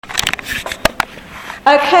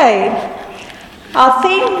Okay, our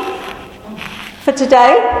theme for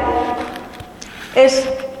today is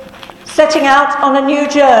setting out on a new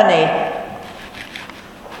journey.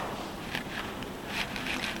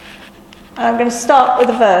 I'm going to start with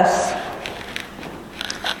a verse.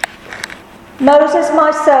 Moses, my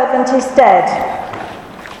servant, is dead.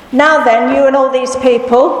 Now then, you and all these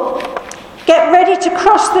people, get ready to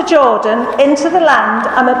cross the Jordan into the land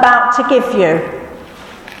I'm about to give you.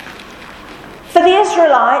 For the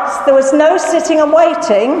Israelites, there was no sitting and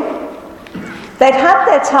waiting. They'd had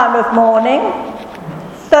their time of mourning,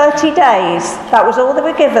 30 days. That was all they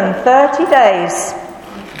were given, 30 days.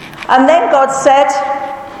 And then God said,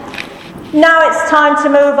 now it's time to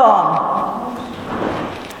move on.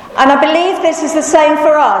 And I believe this is the same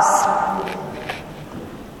for us.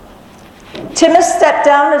 Tim has stepped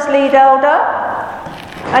down as lead elder,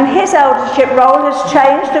 and his eldership role has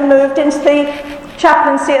changed and moved into the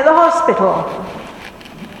chaplaincy at the hospital.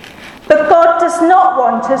 But God does not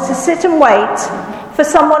want us to sit and wait for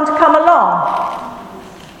someone to come along.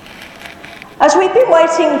 As we've been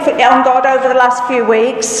waiting on God over the last few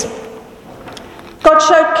weeks, God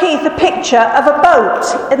showed Keith a picture of a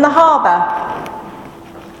boat in the harbour.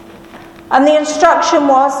 And the instruction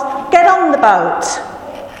was, get on the boat.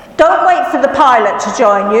 Don't wait for the pilot to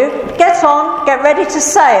join you. Get on, get ready to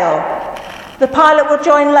sail. The pilot will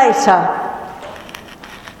join later.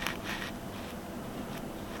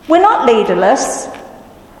 We're not leaderless.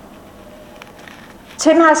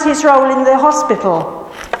 Tim has his role in the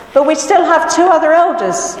hospital, but we still have 2 other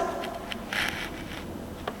elders.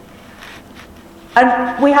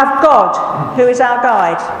 And we have God, who is our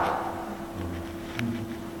guide.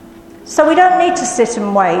 So we don't need to sit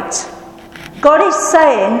and wait. God is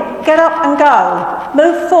saying, get up and go.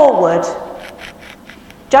 Move forward.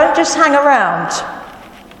 Don't just hang around.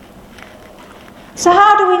 So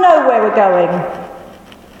how do we know where we're going?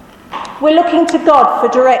 We're looking to God for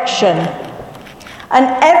direction. And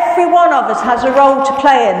every one of us has a role to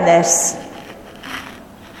play in this.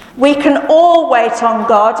 We can all wait on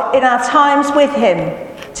God in our times with Him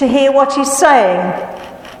to hear what He's saying.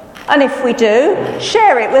 And if we do,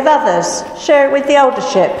 share it with others. Share it with the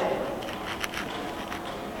eldership.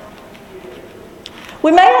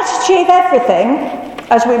 We may not achieve everything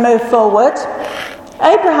as we move forward.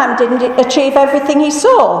 Abraham didn't achieve everything he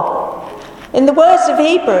saw. In the words of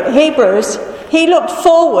Hebrews, he looked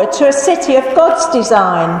forward to a city of God's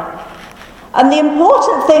design. And the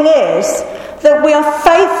important thing is that we are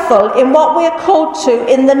faithful in what we are called to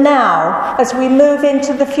in the now as we move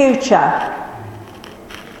into the future.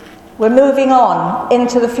 We're moving on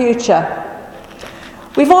into the future.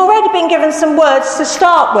 We've already been given some words to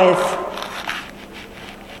start with.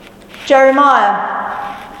 Jeremiah,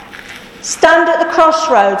 stand at the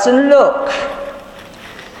crossroads and look.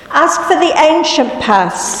 Ask for the ancient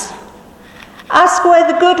paths. Ask where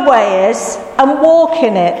the good way is and walk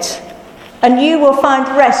in it, and you will find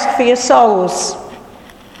rest for your souls.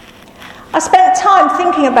 I spent time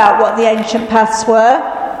thinking about what the ancient paths were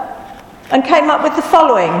and came up with the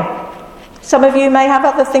following. Some of you may have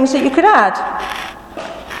other things that you could add.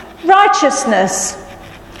 Righteousness.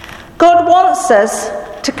 God wants us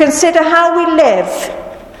to consider how we live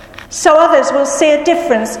so others will see a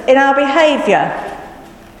difference in our behaviour.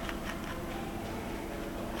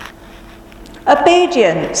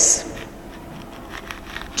 Obedience.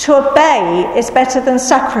 To obey is better than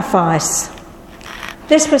sacrifice.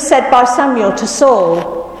 This was said by Samuel to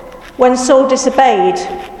Saul when Saul disobeyed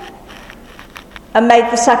and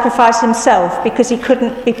made the sacrifice himself because he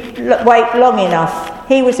couldn't wait long enough.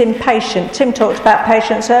 He was impatient. Tim talked about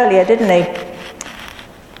patience earlier, didn't he?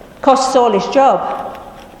 Cost Saul his job.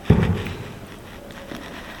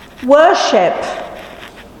 Worship.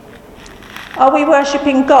 Are we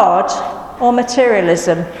worshipping God or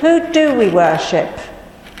materialism? Who do we worship?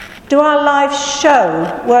 Do our lives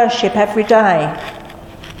show worship every day?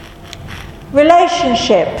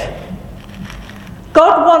 Relationship.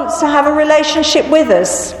 God wants to have a relationship with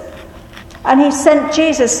us, and He sent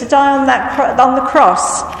Jesus to die on the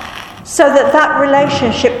cross so that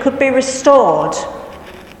relationship could be restored.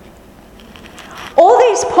 All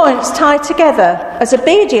these points tie together as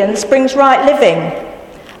obedience brings right living,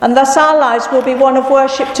 and thus our lives will be one of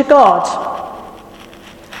worship to God.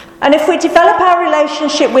 And if we develop our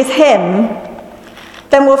relationship with Him,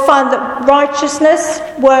 then we'll find that righteousness,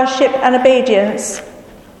 worship and obedience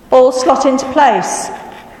all slot into place.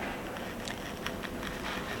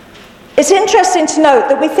 It's interesting to note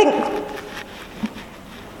that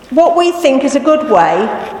what we think is a good way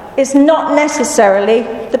is not necessarily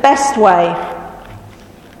the best way.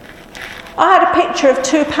 I had a picture of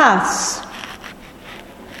 2 paths.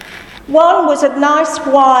 One was a nice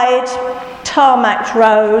wide tarmac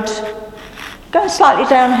road going slightly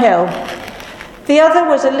downhill. The other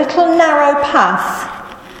was a little narrow path,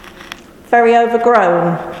 very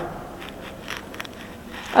overgrown.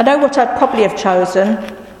 I know what I'd probably have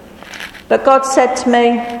chosen, but God said to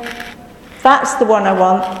me, that's the one I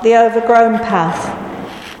want, the overgrown path.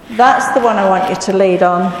 That's the one I want you to lead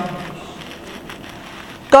on.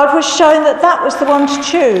 God was showing that was the one to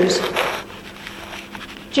choose.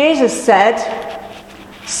 Jesus said,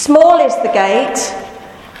 small is the gate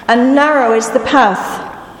and narrow is the path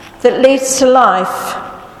that leads to life,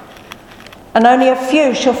 and only a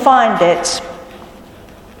few shall find it.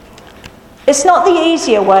 It's not the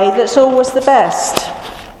easier way that's always the best.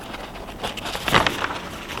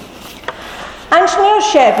 Antonia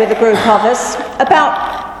shared with a group of us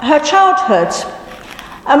about her childhood,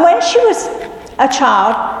 and when she was a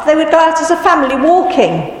child, they would go out as a family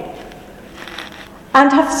walking,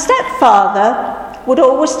 and her stepfather would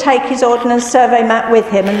always take his ordnance survey map with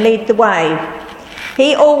him and lead the way.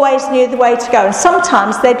 He always knew the way to go, and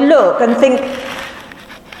sometimes they'd look and think,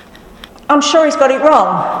 I'm sure he's got it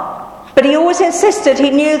wrong. But he always insisted he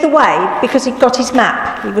knew the way because he'd got his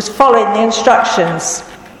map. He was following the instructions.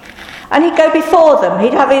 And he'd go before them.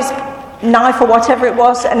 He'd have his knife or whatever it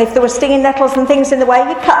was, and if there were stinging nettles and things in the way,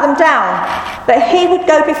 he'd cut them down. But he would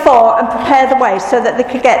go before and prepare the way so that they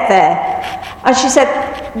could get there. And she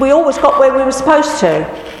said, we always got where we were supposed to.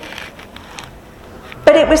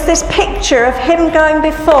 But it was this picture of him going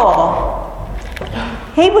before.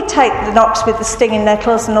 He would take the knocks with the stinging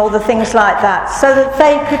nettles and all the things like that so that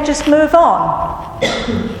they could just move on.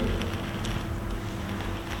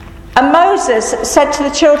 And Moses said to the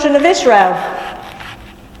children of Israel,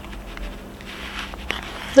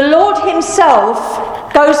 the Lord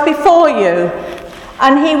himself goes before you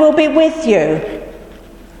and he will be with you.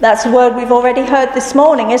 That's a word we've already heard this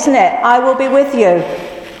morning, isn't it? I will be with you.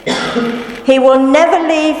 He will never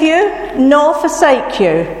leave you nor forsake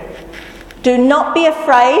you. Do not be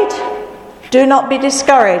afraid. Do not be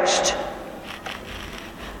discouraged.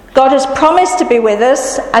 God has promised to be with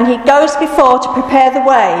us, and he goes before to prepare the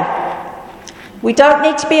way. We don't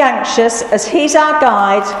need to be anxious, as he's our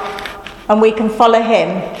guide and we can follow him.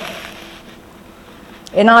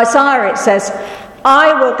 In Isaiah it says,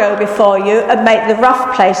 I will go before you and make the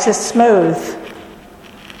rough places smooth.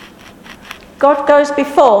 God goes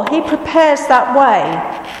before. He prepares that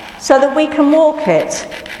way so that we can walk it.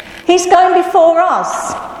 He's going before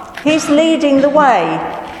us. He's leading the way.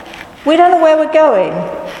 We don't know where we're going.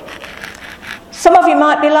 Some of you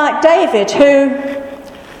might be like David,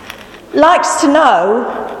 who likes to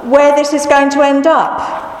know where this is going to end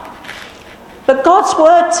up. But God's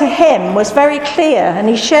word to him was very clear, and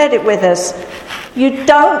he shared it with us. You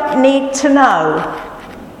don't need to know.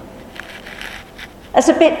 It's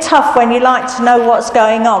a bit tough when you like to know what's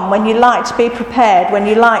going on, when you like to be prepared, when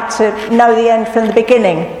you like to know the end from the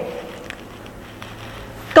beginning.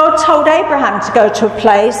 God told Abraham to go to a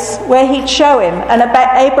place where he'd show him, and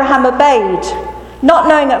Abraham obeyed, not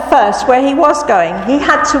knowing at first where he was going. He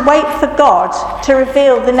had to wait for God to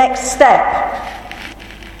reveal the next step.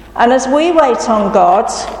 And as we wait on God,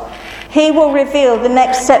 he will reveal the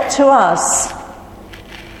next step to us.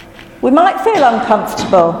 We might feel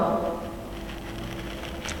uncomfortable,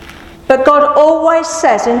 but God always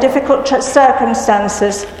says in difficult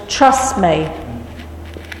circumstances, trust me.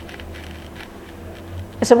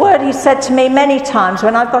 It's a word he said to me many times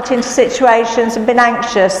when I've got into situations and been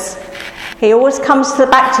anxious. He always comes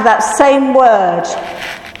back to that same word,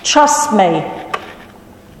 trust me.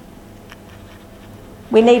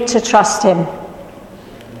 We need to trust him.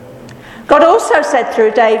 God also said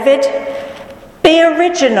through David, be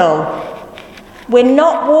original. We're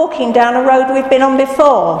not walking down a road we've been on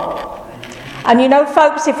before. And you know,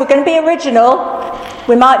 folks, if we're going to be original,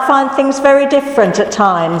 we might find things very different at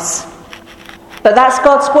times. But that's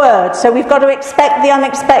God's word, so we've got to expect the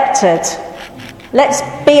unexpected. Let's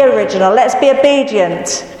be original, let's be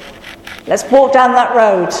obedient. Let's walk down that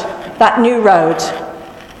road, that new road.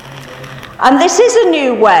 And this is a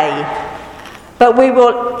new way, but we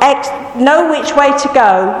will know which way to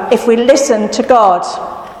go if we listen to God.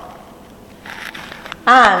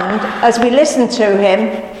 And as we listen to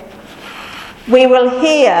him, we will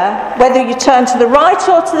hear, whether you turn to the right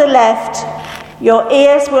or to the left, your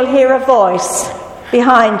ears will hear a voice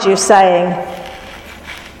behind you saying,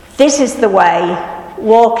 this is the way,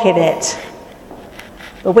 walk in it.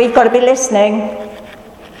 But we've got to be listening.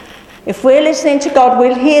 If we're listening to God,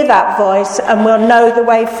 we'll hear that voice and we'll know the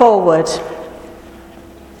way forward.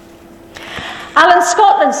 Alan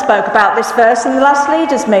Scotland spoke about this verse in the last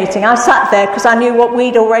leaders' meeting. I sat there because I knew what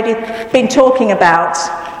we'd already been talking about.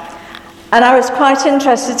 And I was quite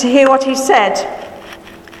interested to hear what he said.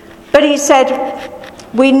 But he said,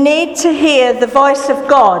 we need to hear the voice of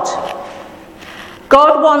God.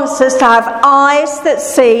 God wants us to have eyes that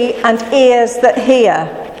see and ears that hear.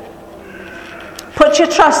 Put your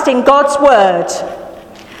trust in God's word.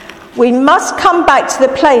 We must come back to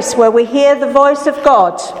the place where we hear the voice of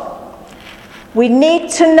God. We need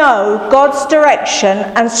to know God's direction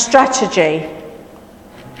and strategy.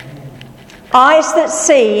 Eyes that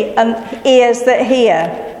see and ears that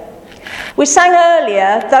hear. We sang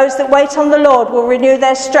earlier, those that wait on the Lord will renew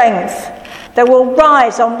their strength. They will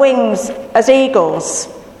rise on wings as eagles.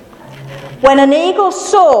 When an eagle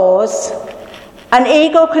soars, an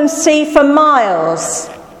eagle can see for miles.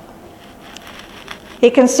 He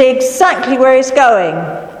can see exactly where he's going.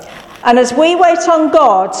 And as we wait on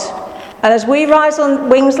God, and as we rise on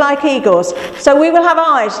wings like eagles, so we will have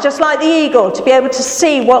eyes just like the eagle to be able to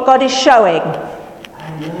see what God is showing.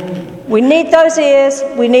 We need those ears,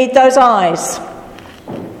 we need those eyes.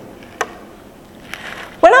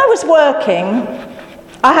 When I was working,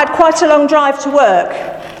 I had quite a long drive to work,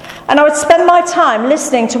 and I would spend my time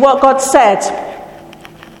listening to what God said.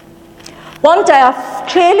 One day I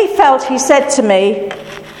clearly felt he said to me,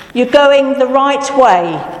 "You're going the right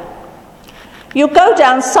way. You'll go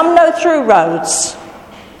down some no-through roads,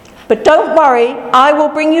 but don't worry, I will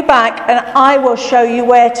bring you back and I will show you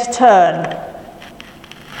where to turn."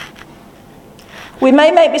 We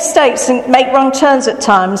may make mistakes and make wrong turns at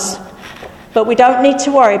times, but we don't need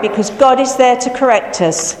to worry because God is there to correct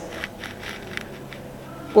us.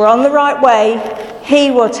 We're on the right way.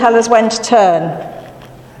 He will tell us when to turn.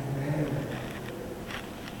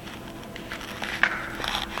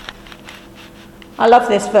 I love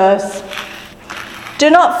this verse.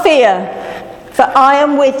 Do not fear, for I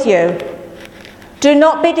am with you. Do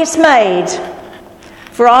not be dismayed,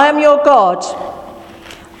 for I am your God.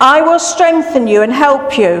 I will strengthen you and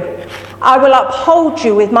help you. I will uphold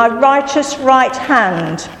you with my righteous right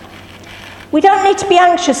hand. We don't need to be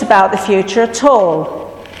anxious about the future at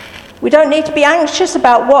all. We don't need to be anxious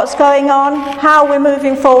about what's going on, how we're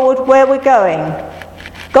moving forward, where we're going.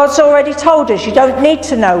 God's already told us you don't need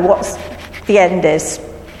to know what the end is.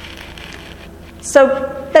 So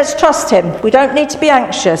let's trust him. We don't need to be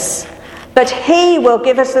anxious. But he will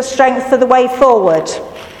give us the strength for the way forward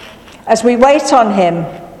as we wait on him.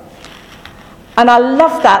 And I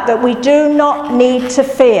love that we do not need to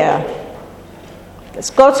fear. It's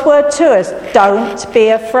God's word to us. Don't be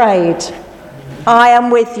afraid. I am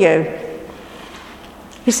with you.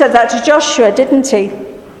 He said that to Joshua, didn't he?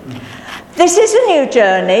 This is a new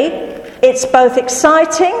journey. It's both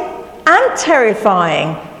exciting and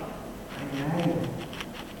terrifying.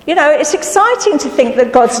 You know, it's exciting to think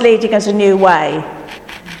that God's leading us a new way.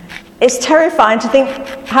 It's terrifying to think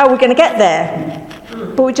how we're going to get there.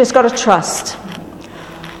 But we just got to trust.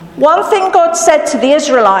 One thing God said to the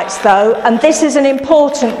Israelites, though, and this is an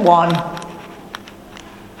important one.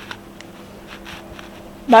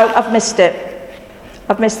 No, I've missed it.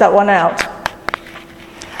 I've missed that one out.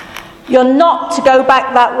 You're not to go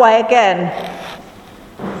back that way again.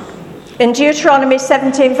 In Deuteronomy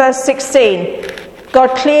 17, verse 16,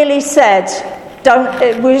 God clearly said,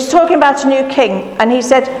 we were talking about a new king, and he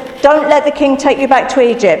said, don't let the king take you back to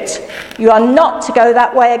Egypt. You are not to go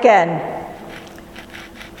that way again.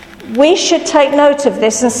 We should take note of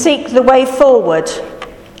this and seek the way forward.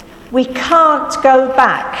 We can't go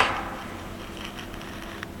back.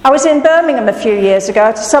 I was in Birmingham a few years ago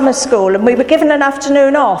at a summer school, and we were given an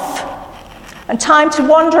afternoon off and time to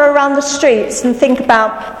wander around the streets and think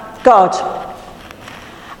about God.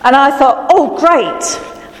 And I thought, oh great,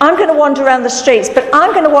 I'm going to wander around the streets, but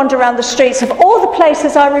I'm going to wander around the streets of all the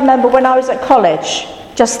places I remember when I was at college,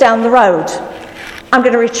 just down the road. I'm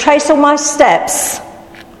going to retrace all my steps.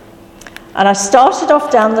 And I started off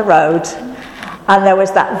down the road, and there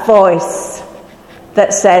was that voice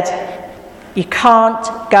that said, you can't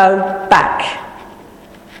go back.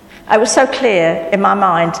 It was so clear in my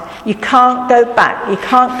mind, you can't go back. You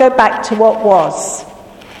can't go back to what was.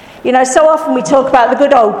 You know, so often we talk about the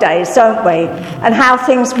good old days, don't we? And how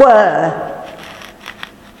things were.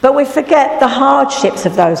 But we forget the hardships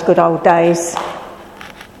of those good old days.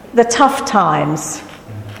 The tough times.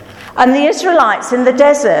 And the Israelites in the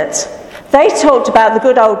desert, they talked about the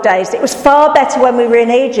good old days. It was far better when we were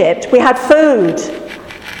in Egypt. We had food.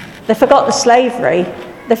 They forgot the slavery.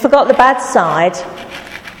 They forgot the bad side.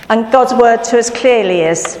 And God's word to us clearly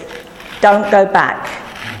is, don't go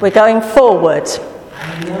back. We're going forward.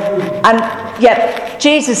 And yet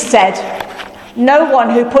Jesus said, no one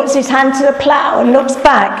who puts his hand to the plough and looks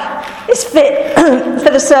back is fit for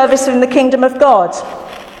the service in the kingdom of God.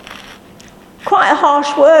 quite a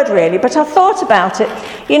harsh word really, but I thought about it.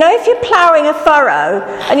 You know, if you're ploughing a furrow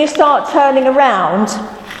and you start turning around,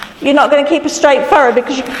 you're not going to keep a straight furrow,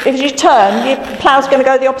 because if you turn, your plough's going to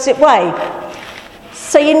go the opposite way.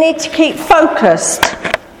 So you need to keep focused.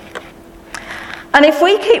 And if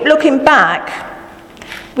we keep looking back,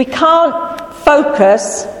 we can't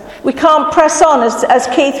focus, we can't press on, as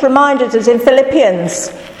Keith reminded us in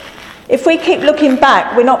Philippians. If we keep looking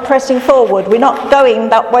back, we're not pressing forward, we're not going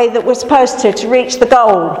that way that we're supposed to reach the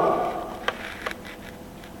goal.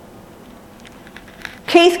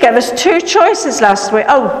 Keith gave us two choices last week.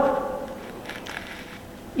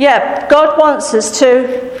 God wants us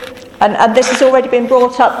to, and this has already been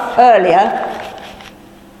brought up earlier,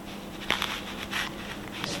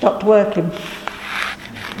 stopped working.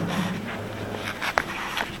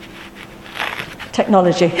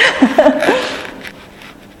 Technology.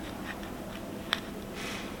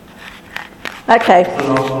 Okay.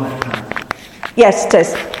 Yes, it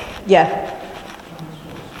is. Yeah.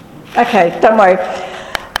 Okay, don't worry.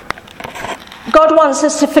 God wants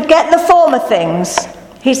us to forget the former things.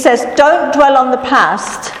 He says, don't dwell on the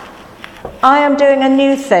past. I am doing a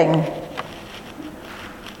new thing.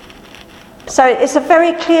 So it's a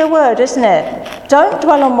very clear word, isn't it? Don't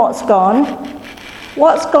dwell on what's gone.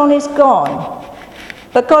 What's gone is gone.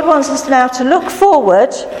 But God wants us now to look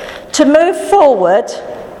forward, to move forward,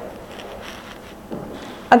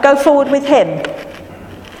 and go forward with him.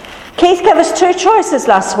 Keith gave us two choices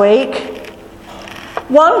last week.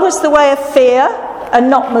 One was the way of fear and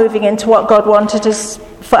not moving into what God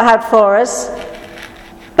had for us.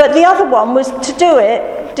 But the other one was to do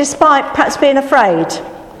it despite perhaps being afraid.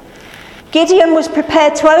 Gideon was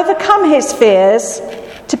prepared to overcome his fears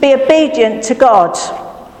to be obedient to God.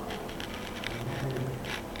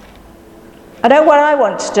 I know what I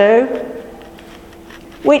want to do.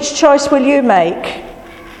 Which choice will you make?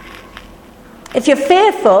 If you're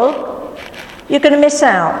fearful, you're going to miss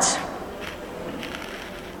out.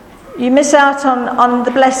 You miss out on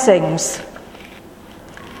the blessings.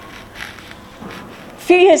 A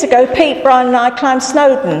few years ago, Pete, Brian and I climbed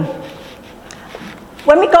Snowdon.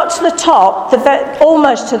 When we got to the top,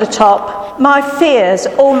 almost to the top, my fears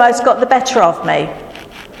almost got the better of me.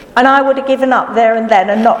 And I would have given up there and then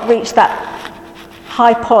and not reached that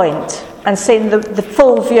high point and seen the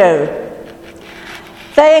full view.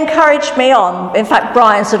 They encouraged me on. In fact,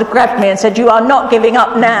 Brian sort of grabbed me and said, "You are not giving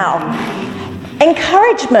up now."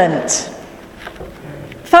 Encouragement.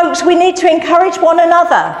 Folks, we need to encourage one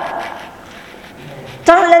another.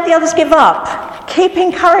 Don't let the others give up. Keep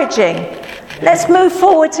encouraging. Let's move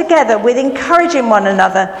forward together with encouraging one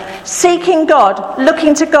another, seeking God,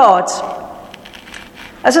 looking to God.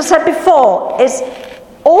 As I said before,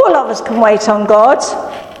 all of us can wait on God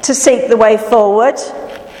to seek the way forward.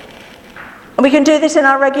 And we can do this in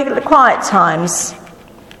our regular quiet times.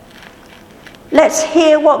 Let's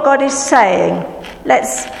hear what God is saying.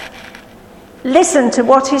 Let's listen to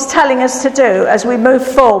what he's telling us to do as we move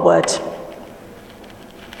forward.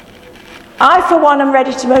 I, for one, am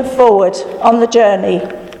ready to move forward on the journey,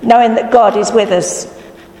 knowing that God is with us.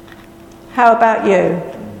 How about you?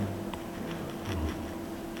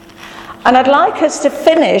 And I'd like us to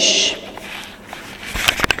finish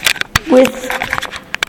with